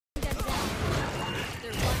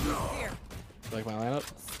Like my lineup?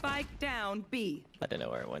 Spike down B. I don't know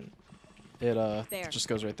where it went. It There. just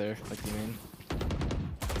goes right there, like the main.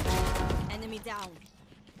 Enemy down.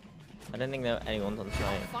 I don't think that anyone's on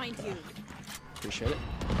site. Find you. Appreciate it.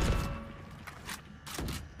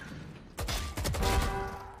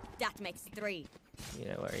 That makes 3. You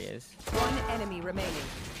know where he is. One enemy remaining.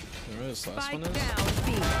 You know where this last one Spike is? down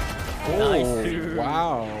B. Oh, Nice.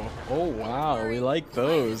 wow. Oh, wow. We like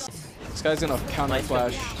those. This guy's gonna counter Nice.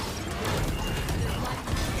 flash.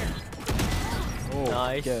 Oh,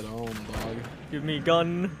 Nice. get on, dog. Give me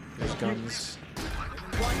gun. There's guns.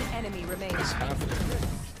 One enemy remaining. What's happening?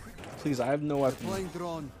 Please, I have no weapon. Deploying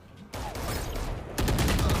drone.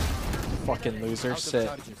 Fucking loser. Out of Sit.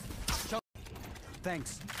 charges.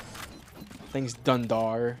 Thanks. Things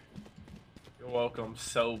Dundar. You're welcome,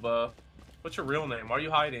 Sova. What's your real name? Why are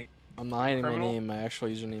you hiding? I'm not hiding my Criminal? name. My actual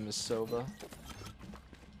username is Sova.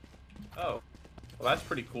 Oh. Well, that's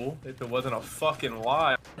pretty cool. If it wasn't a fucking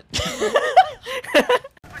lie. Wait,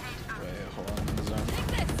 hold on. I'm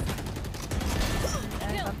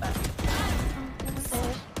in the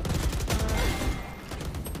zone.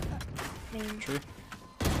 True.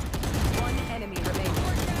 One enemy remaining.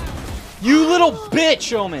 You little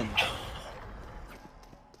bitch, Omen!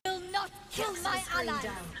 Will not kill my ally.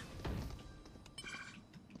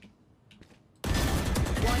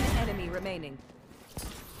 One enemy remaining.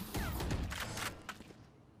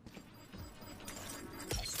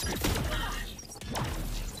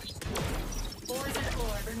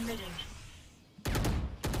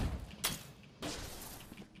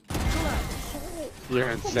 You're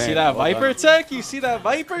insane. You see that Well Viper done. tech? You see that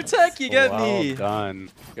Viper tech? You get well me. done.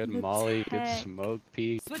 Good molly, good smoke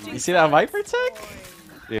peek. You see that Viper tech?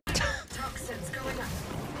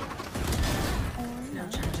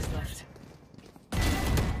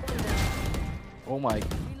 Oh my.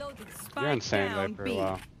 Spike You're insane, down Viper. B.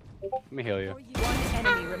 Wow. Let me heal you. One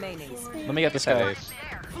enemy remaining. Let me get this guy. Guys,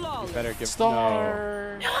 Flawless. better give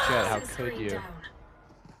Star. no. Jet, how could you?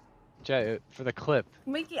 Jet, for the clip.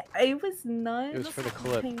 Miehki, I was not It was for the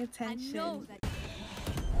clip. paying I attention. know that.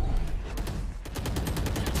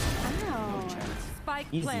 Ow.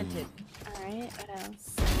 Spike planted. Alright, what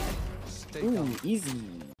else? Stay down. Easy.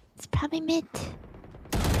 It's probably mid.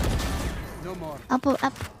 No more. Elbow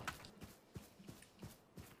up.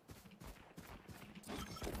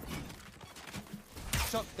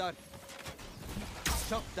 Shock dart.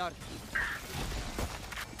 Shock dart.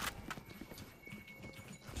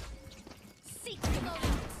 Seek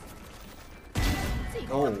reloading.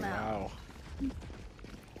 Oh wow. There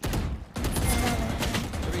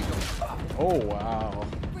we go. Oh wow.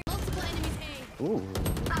 Multiple enemies A. Ooh.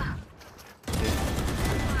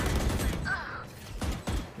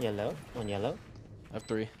 Yellow. On yellow. I have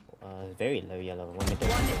 3. Very low yellow. One mid.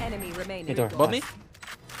 One enemy remaining. Mid door. Above me?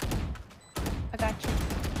 I got you.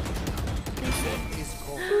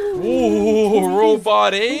 Ooh,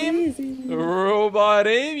 robot aim? Robot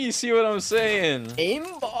aim? You see what I'm saying?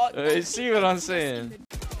 Aimbot. You see what I'm saying?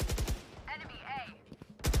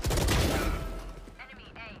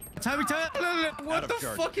 Timing, time. What the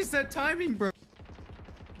fuck is that timing, bro?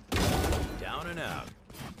 Down and out.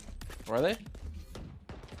 Where are they?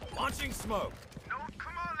 Launching smoke.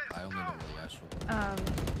 I only know where the actual.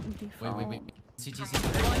 Default. Wait. CT.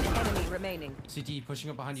 One enemy remaining. CT pushing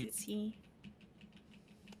up behind you. See.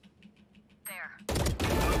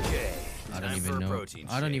 Okay. I don't Time even for a know. protein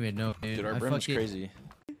I don't shake. even know, dude. Dude, our I brim's fucking- crazy.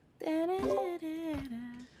 Da-da-da-da-da.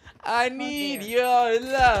 I need your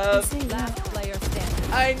love. Last player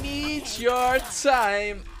standing. I need your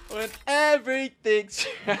time when everything's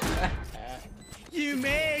You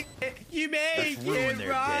make it Ruin their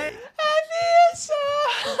day. I feel so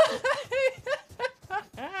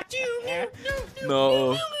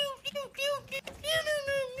No.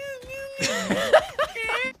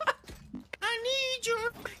 I need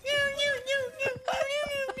your.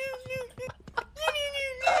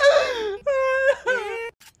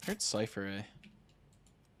 Heard Cypher,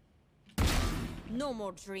 eh? No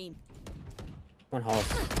more dream. One hall.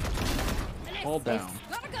 Hold down.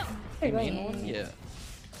 Gotta go. The main one? Yeah.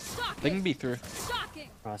 They can be through. Shocking.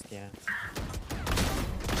 Crossed, yeah.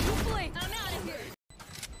 You blink. I'm out of here.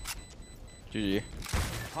 GG.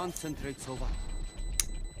 Concentrate, Sova.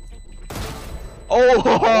 Oh,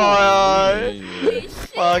 Yeah.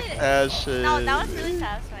 fuck that shit. No, that was really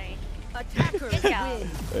satisfying. Attackers Good job. win.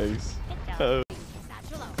 Thanks. Good job.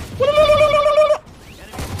 Satchel out.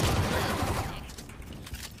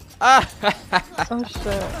 Oh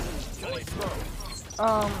shit.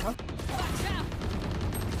 Watch out.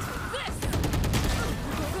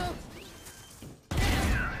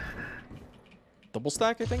 Double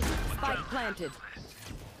stack, I think? Spike planted.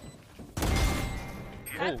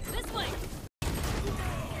 This way.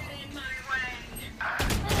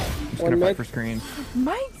 Just gonna fight for screen.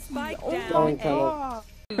 My Spike oh down. my god.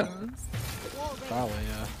 Probably,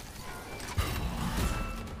 yeah.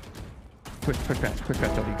 Quick patch,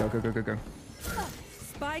 LD. Go.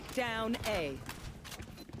 Spike down A.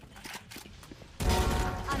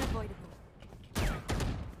 Unavoidable.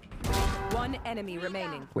 One enemy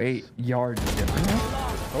remaining. Wait, yard is different now?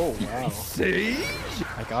 Oh, wow. Sage?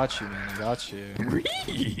 I got you, man. I got you.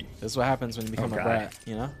 Three. This is what happens when you become a Okay. brat,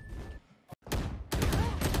 you know?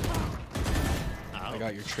 I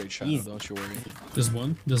got your trade shot, Easy. don't you worry. There's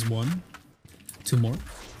one. There's one. Two more.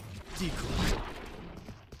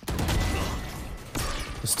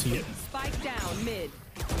 There's two. Spike down mid.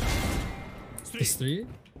 There's three.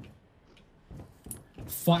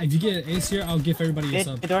 Five. If you get an ace here, I'll give everybody a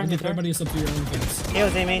sub. I'll give everybody a sub to your own things. Hey,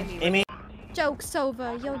 what's Amy? Joke's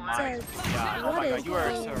over. Yo, dead. God, oh my god, you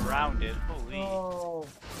are surrounded. Holy.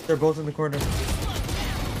 They're both in the corner.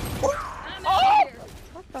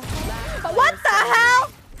 What the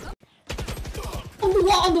hell?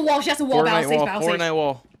 On the wall. She has a wall bounce. Fortnite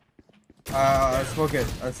wall. Smoke it.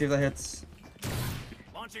 Let's see if that hits.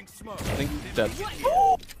 Launching smoke. I think that.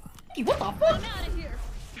 What the fuck? I'm out of here.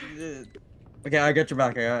 Okay, I got your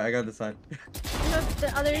back. I got this side.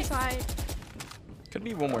 The other side. Could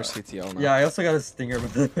be one more CTL now. Yeah, I also got a stinger, by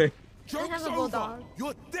the way. I have a bulldog.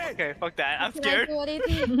 You're dead. Okay, fuck that. I'm Can I scared. do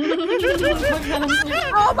anything?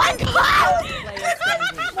 Oh my god!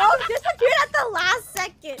 No, disappeared at the last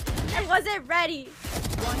second. I wasn't ready.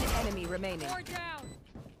 One enemy remaining. Four down.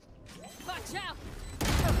 Watch out.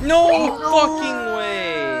 No fucking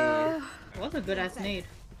way! That was a good ass nade.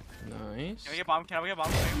 Nice. Can we get bomb? Can we get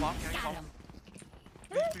bomb? Can we get bomb? Can we get bomb?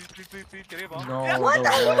 Please. Can we get bomb? No, What the?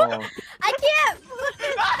 I can't.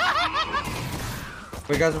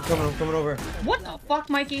 Wait, guys, I'm coming over. What the fuck,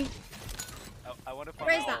 Mikey? I want to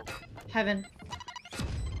Where's that? Heaven.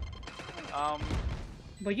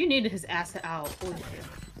 But you needed his ass out. Holy shit.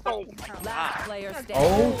 Oh my Last god. player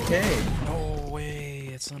standing. Okay. No way,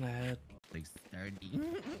 it's not a head. Like 30.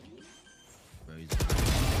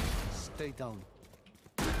 Stay down.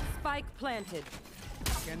 Spike planted.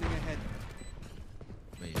 Scanning ahead.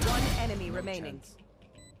 Wait. One enemy remaining.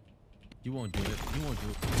 You won't do it. You won't do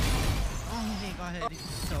it. Oh my god, this is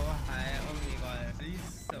so high. Oh my god, this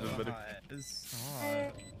is so high. It's so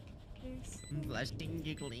hard. I'm blushing,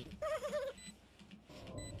 giggling.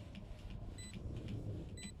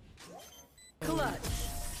 Clutch.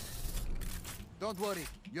 Don't worry,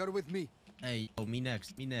 you're with me. Hey, oh, me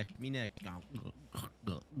next. I don't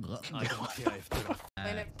care if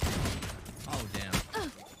they're oh damn.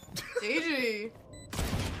 GG.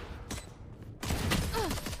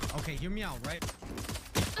 Okay, hear me out, right?